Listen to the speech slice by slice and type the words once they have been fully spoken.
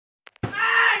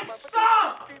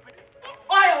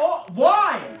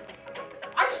Why?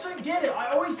 I just don't get it.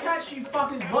 I always catch you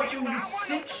fuckers watching this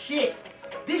sick shit.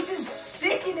 This is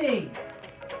sickening.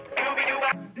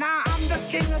 Now I'm the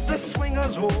king of the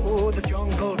swingers, oh, the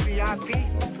jungle VIP.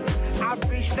 I've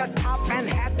reached the top and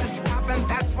had to stop, and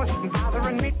that's what's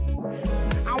bothering me.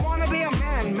 I wanna be a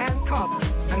man cub,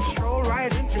 and stroll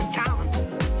right into town,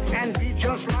 and be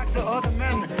just like the other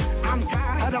men. I'm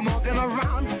tired of walking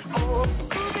around. Oh,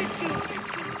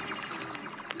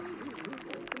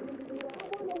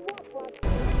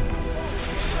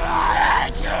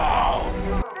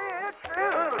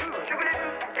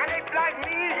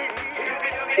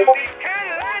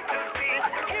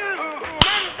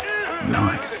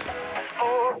 nice.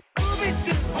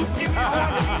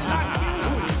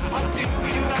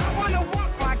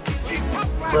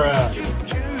 Bruh.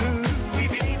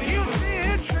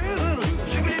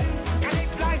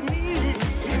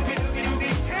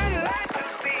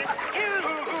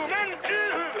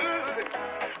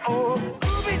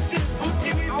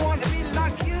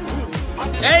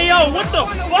 Hey yo, what the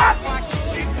fuck?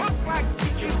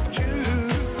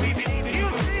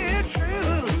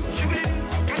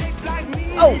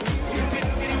 Oh!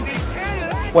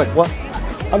 Wait, what?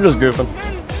 I'm just goofing.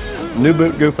 New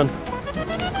boot goofing.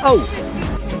 Oh!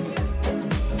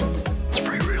 It's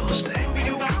free real estate.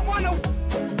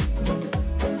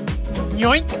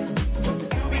 Yoink!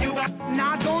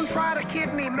 Now don't try to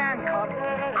kid me, man cub.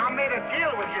 I made a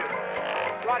deal with you.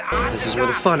 This is where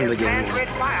the fun begins.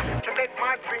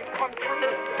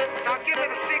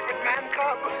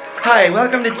 Hi,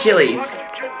 welcome to Chili's.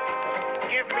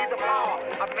 Give me the power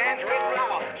of man's red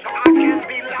flower, so I can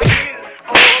be like you.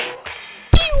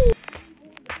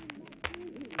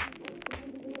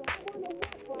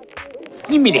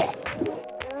 Give me that.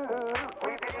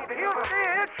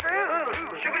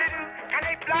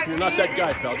 You're not that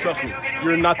guy, pal. Trust me.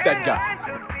 You're not that guy.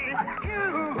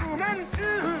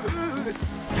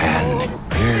 And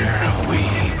here we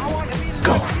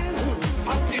go.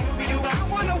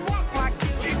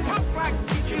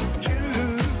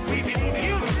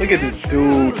 Look at this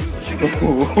dude.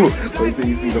 Wait till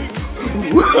you see the.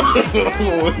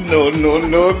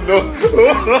 No.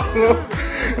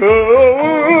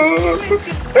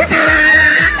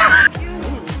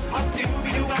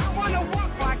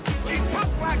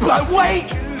 But wait!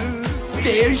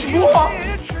 There's more!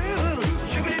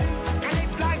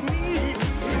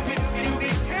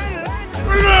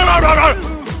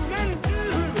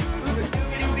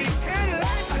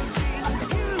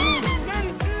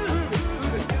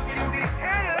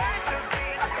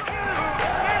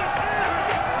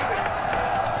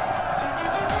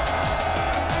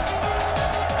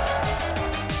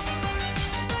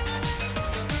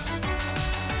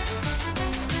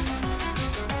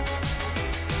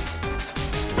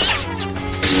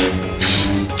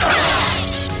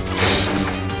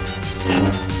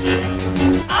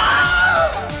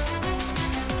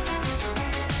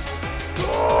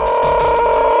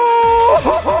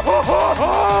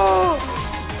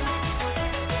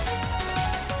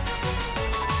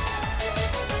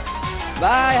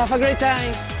 Bye, have a great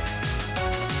time.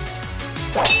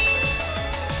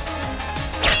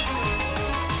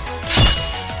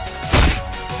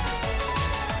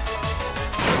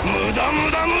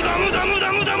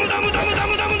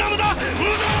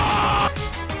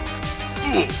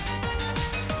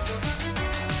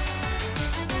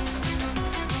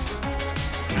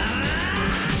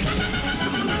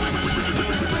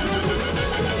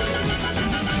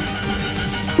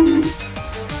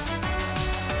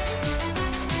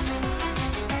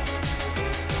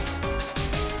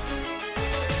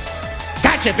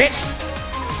 Gotcha, bitch!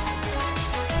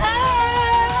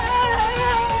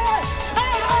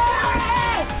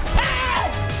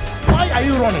 Why are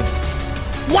you running?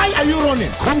 Why are you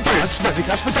running? Come dance, Medic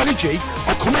Hospitality,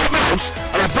 or come out my house,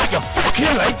 and I break your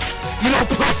fucking legs, you know,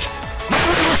 bitch!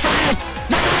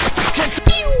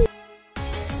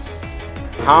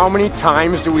 How many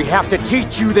times do we have to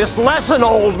teach you this lesson,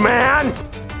 old man?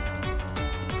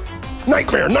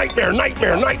 Nightmare, nightmare,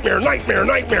 nightmare, nightmare, nightmare,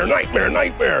 nightmare, nightmare,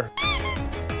 nightmare.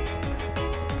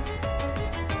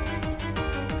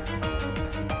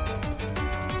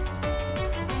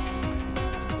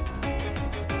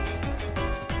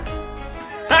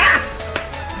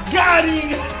 Got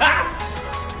him!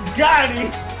 Got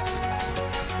him!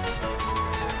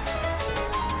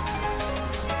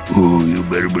 Ooh, you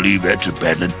better believe that's a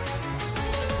paddling.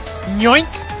 Yoink!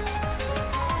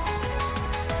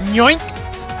 Yoink!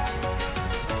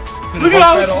 Look at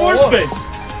all the sports space!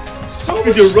 So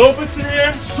many aerobics in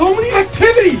there, so many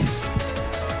activities!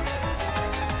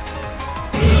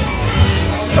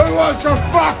 Who wants a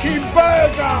fucking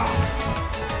burger?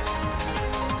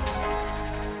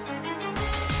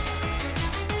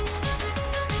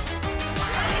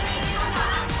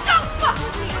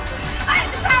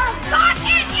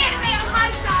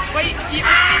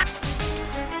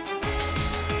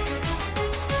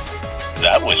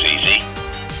 That was easy.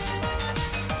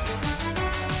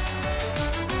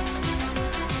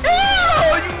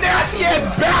 Oh, you nasty ass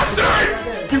bastard!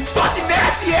 You fucking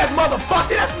nasty ass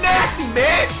motherfucker! That's nasty,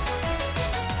 man!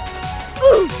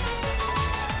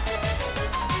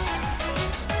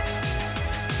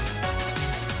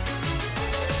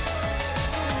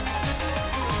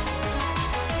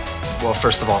 Well,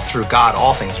 first of all, through God,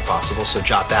 all things are possible, so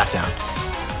jot that down.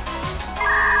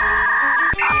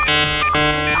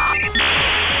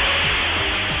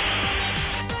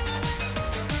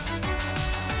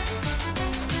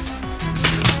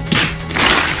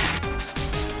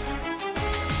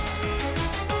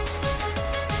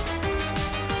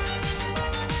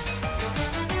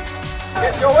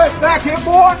 Get your ass back here,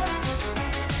 boy!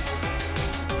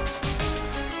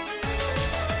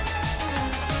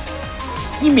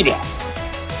 Give me that.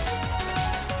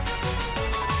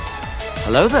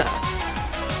 Hello there.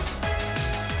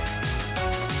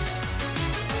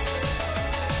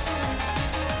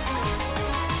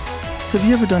 So have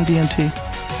you ever done DMT?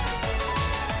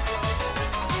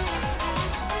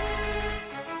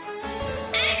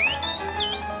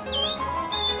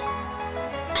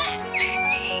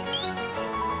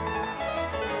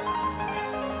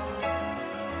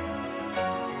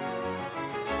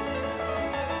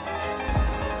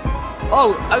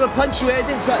 Oh, I'm gonna punch you in,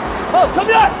 didn't I? Oh, come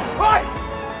here! Right!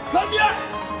 Come here!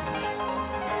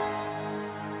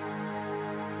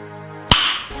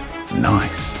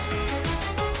 Nice.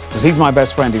 Because he's my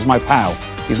best friend, he's my pal,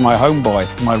 he's my homeboy,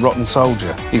 my rotten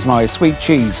soldier, he's my sweet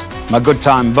cheese, my good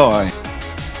time boy.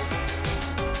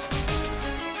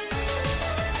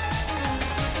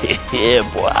 Yeah,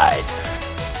 boy.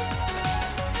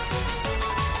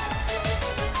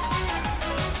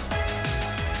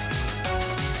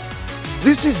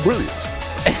 This is brilliant,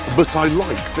 but I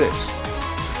like this.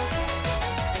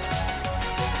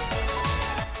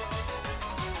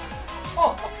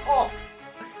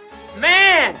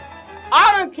 Man,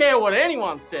 I don't care what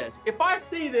anyone says. If I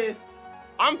see this,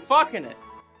 I'm fucking it.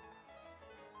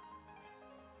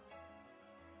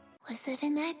 Was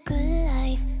living that good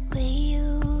life with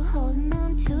you, holding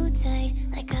on too tight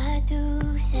like I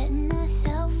do, setting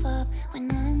myself up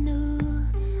when I knew